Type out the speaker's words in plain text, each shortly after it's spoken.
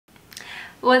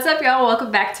What's up, y'all? Welcome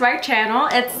back to my channel.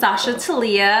 It's Sasha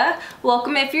Talia.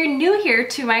 Welcome if you're new here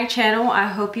to my channel. I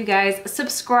hope you guys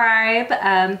subscribe.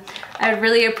 I'd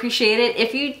really appreciate it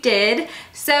if you did.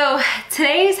 So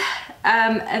today's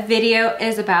video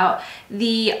is about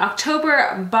the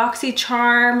October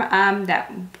Boxycharm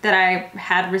that I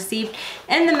had received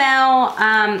in the mail.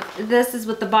 This is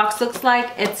what the box looks like.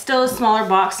 It's still a smaller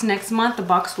box. Next month the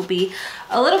box will be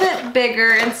a little bit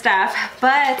bigger and stuff,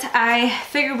 but I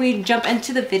figured we'd jump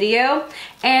into the video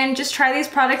and just try these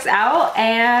products out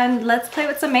and let's play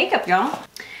with some makeup, y'all.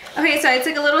 Okay, so I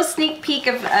took a little sneak peek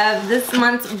of this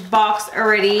month's box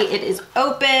already. It is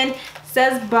open. It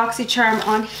says Boxycharm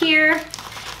on here.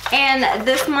 And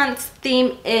this month's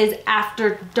theme is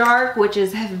After Dark, which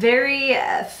is very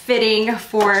fitting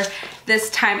for this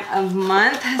time of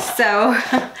month. So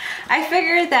I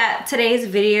figured that today's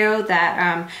video,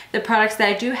 that the products that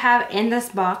I do have in this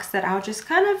box, that I'll just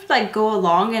kind of like go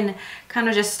along and kind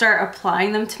of just start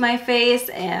applying them to my face.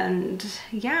 And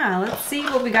yeah, let's see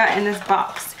what we got in this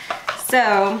box.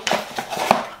 So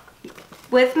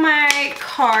with my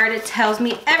card, it tells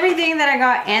me everything that I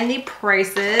got and the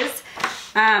prices.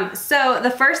 So the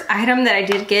first item that I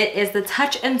did get is the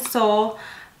Touch and Soul,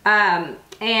 and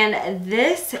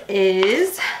this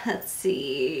is, let's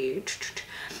see,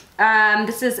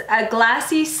 this is a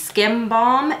glassy skin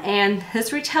balm, and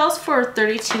this retails for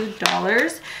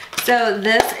 $32. So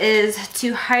this is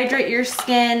to hydrate your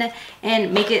skin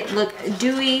and make it look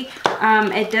dewy.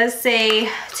 It does say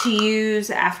to use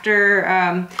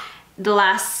after the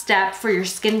last step for your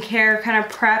skincare kind of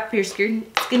prep, your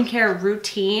skincare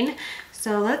routine.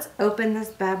 So let's open this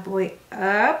bad boy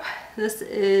up. This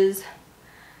is,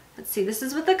 let's see, this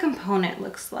is what the component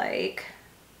looks like.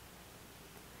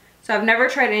 So I've never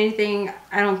tried anything,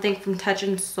 I don't think, from Touch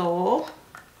and Soul.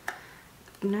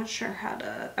 I'm not sure how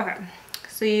to, okay.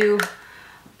 So you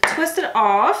twist it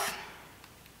off.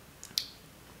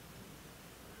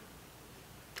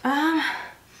 It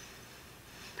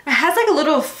has like a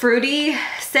little fruity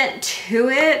scent to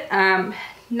it.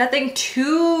 Nothing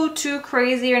too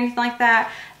crazy or anything like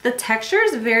that. The texture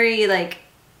is very like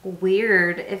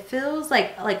weird. It feels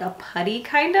like a putty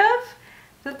kind of.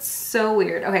 That's so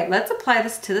weird. Okay, let's apply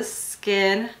this to the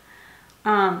skin.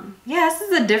 Yeah, this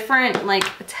is a different like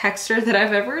texture that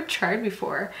I've ever tried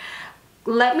before.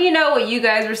 Let me know what you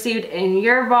guys received in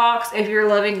your box if you're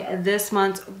loving this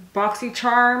month's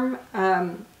Boxycharm.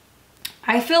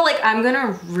 I feel like I'm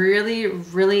gonna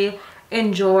really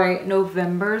enjoy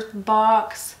November's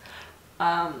box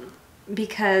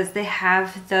because they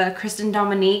have the Kristen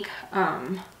Dominique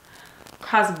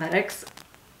cosmetics,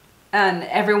 and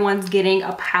everyone's getting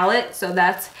a palette, so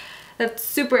that's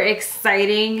super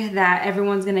exciting that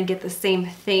everyone's gonna get the same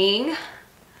thing.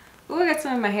 Oh, I got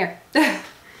some in my hair.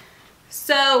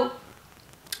 So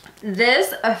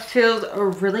this feels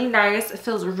really nice. It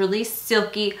feels really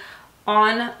silky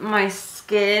on my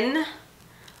skin.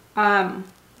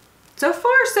 So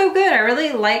far so good. I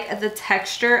really like the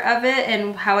texture of it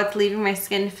and how it's leaving my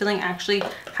skin feeling actually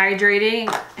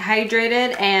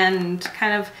hydrated and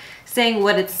kind of saying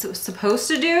what it's supposed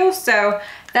to do. So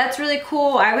that's really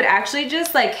cool. I would actually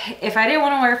just like, if I didn't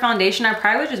want to wear foundation, I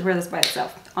probably would just wear this by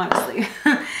itself, honestly.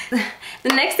 The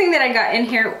next thing that I got in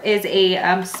here is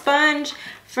a sponge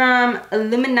from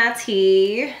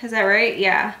Illuminati. Is that right?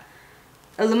 Yeah.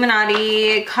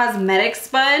 Illuminati cosmetic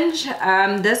sponge.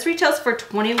 This retails for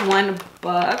 21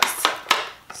 bucks.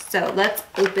 So let's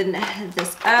open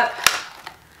this up.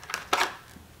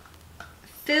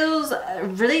 Feels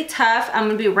really tough. I'm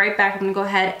gonna be right back. I'm gonna go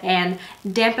ahead and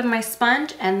dampen my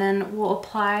sponge and then we'll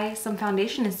apply some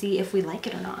foundation and see if we like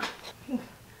it or not.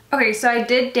 Okay, so I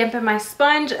did dampen my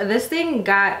sponge. This thing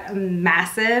got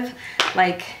massive,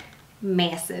 like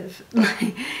massive.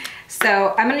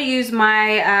 So I'm going to use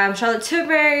my Charlotte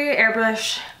Tilbury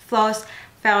Airbrush Flawless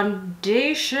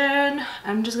Foundation.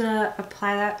 I'm just going to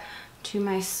apply that to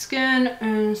my skin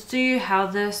and see how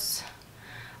this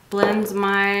blends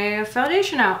my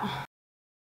foundation out.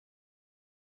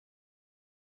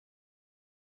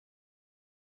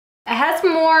 It has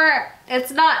more,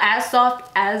 it's not as soft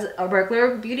as a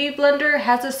regular beauty blender. It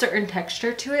has a certain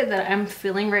texture to it that I'm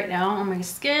feeling right now on my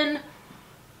skin.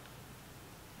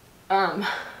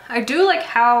 I do like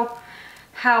how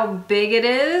big it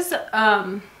is,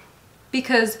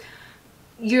 because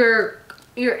you're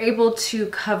able to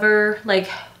cover, like,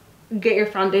 get your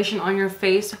foundation on your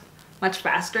face much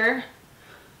faster.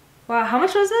 Wow, how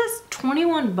much was this?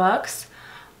 21 bucks.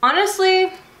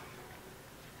 Honestly,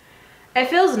 it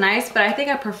feels nice, but I think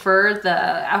I prefer the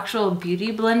actual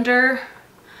beauty blender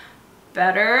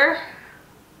better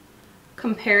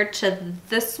compared to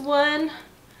this one.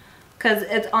 because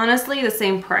it's honestly the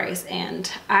same price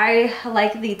and I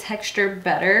like the texture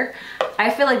better. I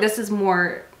feel like this is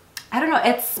more, I don't know,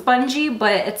 it's spongy,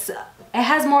 but it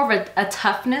has more of a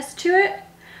toughness to it.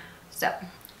 So,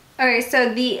 okay,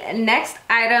 so the next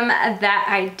item that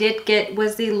I did get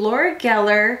was the Laura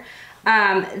Geller.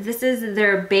 This is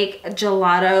their Baked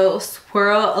Gelato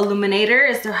Swirl Illuminator.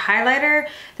 It's their highlighter.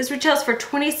 This retails for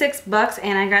 26 bucks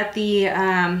and I got the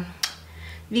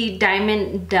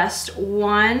Diamond Dust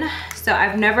one. So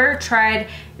I've never tried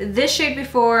this shade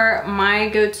before. My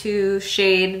go-to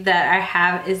shade that I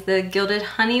have is the Gilded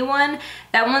Honey one.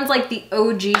 That one's like the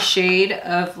OG shade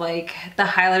of like the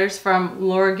highlighters from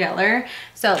Laura Geller.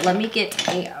 So let me get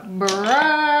a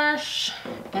brush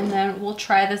and then we'll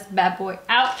try this bad boy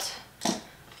out.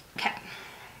 Okay.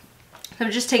 So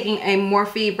I'm just taking a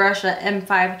Morphe brush, a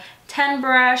M510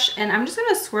 brush, and I'm just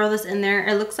gonna swirl this in there.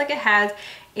 It looks like it has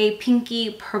a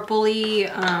pinky purpley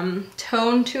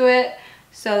tone to it,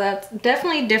 so that's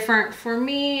definitely different for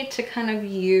me to kind of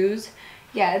use.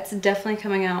 Yeah, it's definitely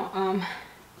coming out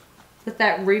with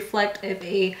that reflect of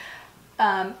a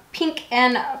pink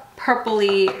and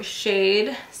purpley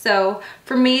shade. So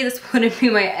for me, this wouldn't be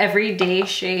my everyday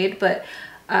shade, but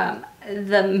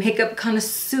the makeup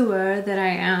connoisseur that I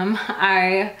am,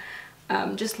 I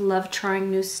just love trying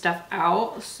new stuff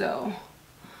out. So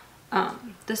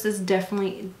this is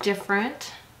definitely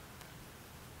different.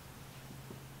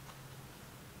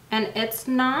 And it's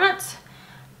not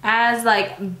as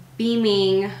like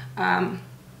beaming, I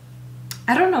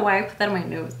don't know why I put that on my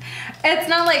nose. It's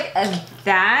not like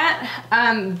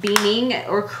that beaming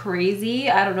or crazy.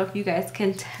 I don't know if you guys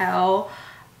can tell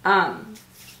on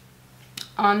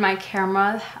my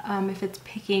camera if it's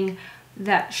picking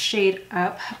that shade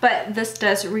up, but this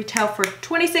does retail for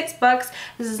 26 bucks.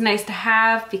 This is nice to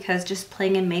have because just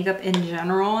playing in makeup in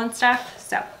general and stuff.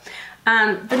 So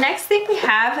the next thing we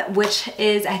have, which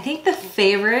is I think the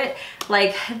favorite,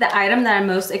 like the item that I'm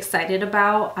most excited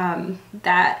about,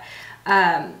 that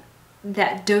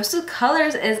Dose of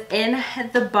Colors is in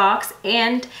the box,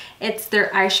 and it's their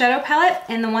eyeshadow palette,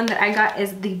 and the one that I got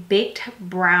is the Baked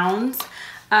Browns,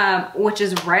 which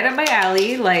is right up my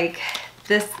alley. Like,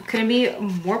 this couldn't be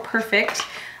more perfect.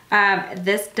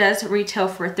 This does retail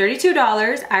for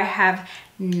 $32. I have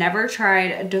never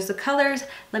tried Dose of Colors.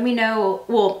 Let me know.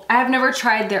 Well, I have never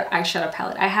tried their eyeshadow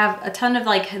palette. I have a ton of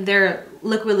like their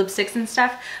liquid lipsticks and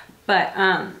stuff, but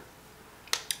I've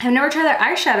never tried their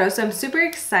eyeshadow, so I'm super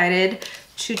excited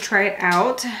to try it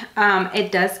out.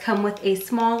 It does come with a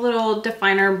small little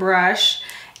definer brush,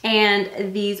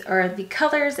 and these are the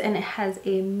colors, and it has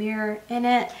a mirror in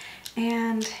it.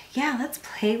 And yeah, let's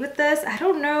play with this. I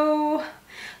don't know.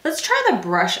 Let's try the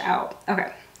brush out.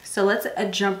 Okay, so let's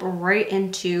jump right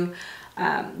into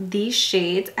these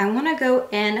shades. I want to go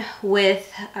in with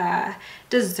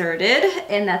Deserted,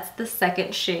 and that's the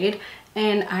second shade.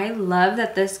 And I love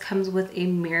that this comes with a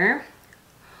mirror.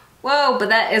 Whoa, but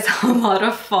that is a lot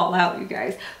of fallout, you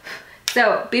guys.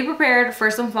 So be prepared for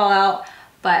some fallout,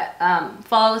 but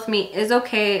fallout with me is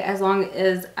okay as long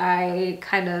as I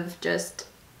kind of just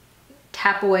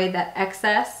tap away that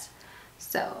excess.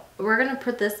 So we're gonna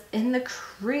put this in the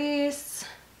crease.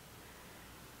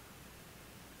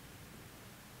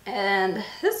 And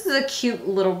this is a cute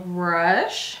little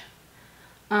brush.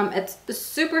 It's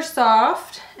super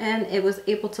soft, and it was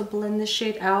able to blend the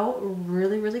shade out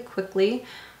really, really quickly.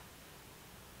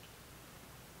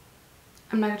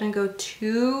 I'm not gonna go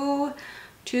too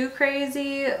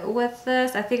crazy with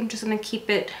this. I think I'm just gonna keep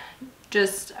it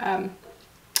just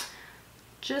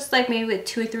like maybe with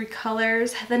 2 or 3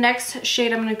 colors. The next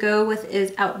shade I'm gonna go with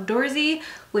is Outdoorsy,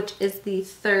 which is the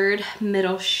third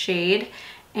middle shade,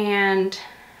 and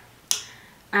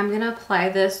I'm gonna apply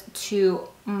this to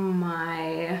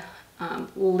my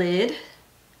lid.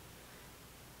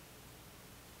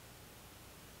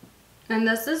 And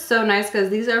this is so nice because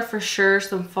these are for sure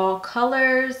some fall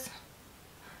colors.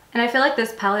 And I feel like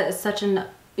this palette is such an,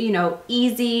 you know,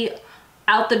 easy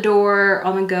out the door,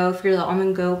 on the go, if you're the on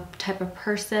the go type of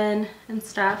person and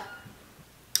stuff.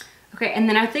 Okay, and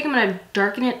then I think I'm gonna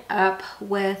darken it up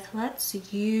with, let's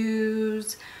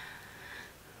use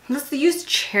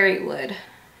Cherry Wood.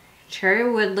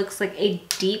 Cherry Wood looks like a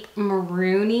deep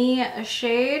maroony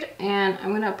shade, and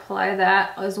I'm gonna apply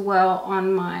that as well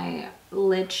on my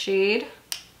lid shade.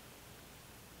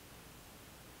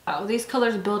 Wow, these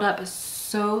colors build up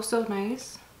so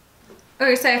nice.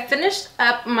 Okay, so I finished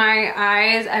up my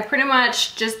eyes. I pretty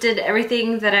much just did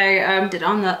everything that I did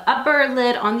on the upper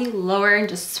lid, on the lower, and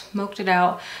just smoked it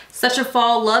out. Such a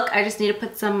fall look. I just need to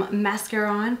put some mascara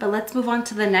on, but let's move on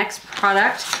to the next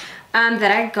product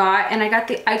that I got. And I got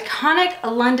the iconic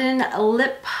London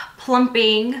Lip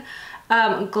Plumping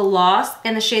gloss,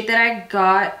 and the shade that I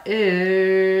got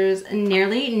is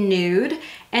Nearly Nude,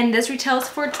 and this retails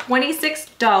for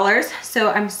 $26. So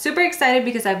I'm super excited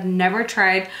because I've never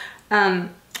tried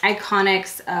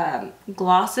Iconic's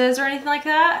glosses or anything like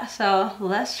that. So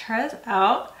let's try this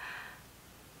out.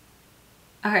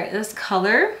 All right, this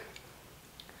color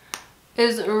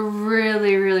is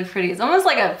really, really pretty. It's almost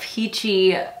like a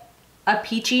peachy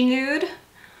nude.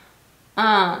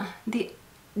 The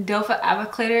doe foot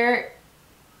applicator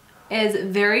is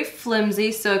very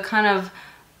flimsy, so it kind of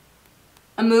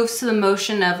moves to the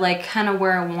motion of like kind of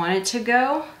where I want it to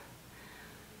go.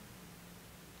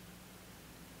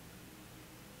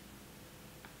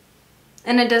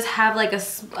 And it does have like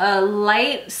a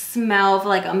light smell of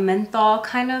like a menthol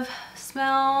kind of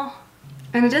smell.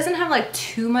 And it doesn't have like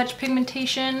too much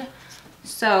pigmentation.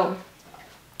 So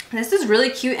this is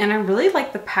really cute, and I really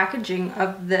like the packaging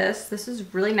of this. This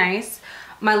is really nice.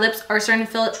 My lips are starting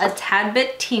to feel a tad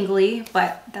bit tingly,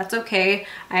 but that's okay.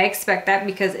 I expect that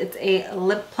because it's a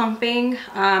lip plumping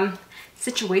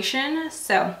situation.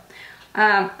 So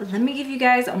let me give you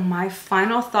guys my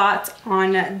final thoughts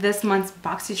on this month's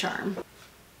Boxycharm.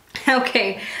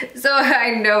 Okay, so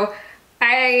I know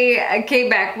I came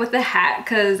back with the hat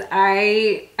because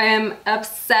I am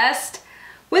obsessed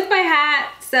with my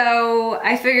hat. So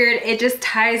I figured it just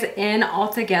ties in all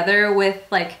together with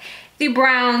like the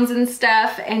browns and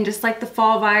stuff and just like the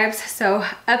fall vibes. So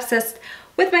obsessed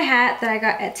with my hat that I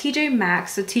got at TJ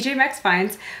Maxx. So TJ Maxx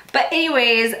finds. But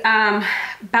anyways,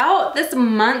 about this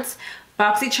month's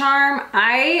Boxycharm,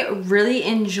 I really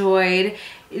enjoyed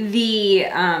the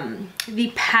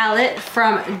palette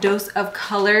from Dose of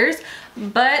Colors,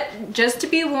 but just to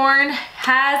be warned,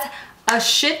 has a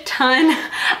shit ton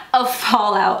of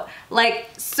fallout. Like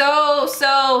so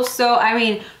I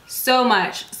mean so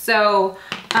much. So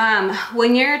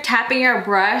when you're tapping your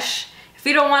brush, if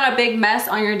you don't want a big mess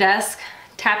on your desk,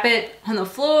 tap it on the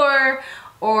floor,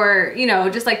 or you know,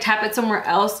 just like tap it somewhere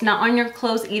else, not on your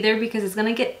clothes either, because it's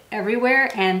gonna get everywhere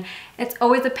and it's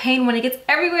always a pain when it gets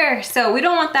everywhere. So we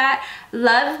don't want that.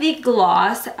 Love the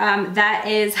gloss. That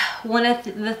is one of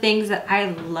the things that I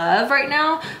love right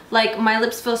now. Like my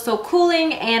lips feel so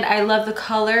cooling and I love the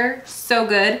color, so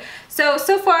good. So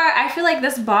far I feel like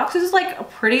this box is like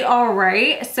pretty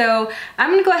alright. So I'm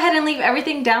gonna go ahead and leave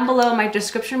everything down below in my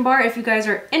description bar if you guys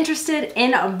are interested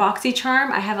in a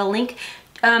Boxycharm. I have a link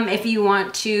if you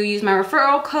want to use my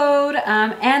referral code,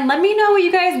 and let me know what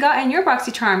you guys got in your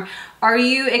Boxycharm. Are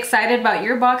you excited about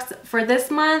your box for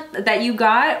this month that you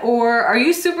got, or are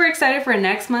you super excited for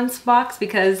next month's box?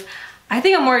 Because I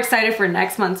think I'm more excited for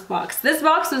next month's box. This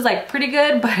box was like pretty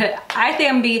good, but I think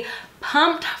I'm gonna be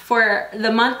pumped for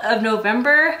the month of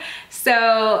November.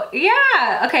 So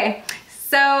yeah, okay.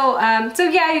 So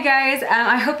yeah, you guys,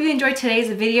 I hope you enjoyed today's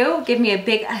video. Give me a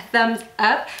big thumbs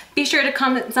up. Be sure to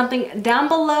comment something down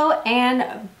below,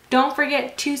 and don't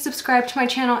forget to subscribe to my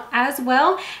channel as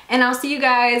well. And I'll see you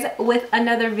guys with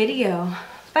another video.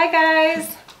 Bye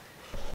guys.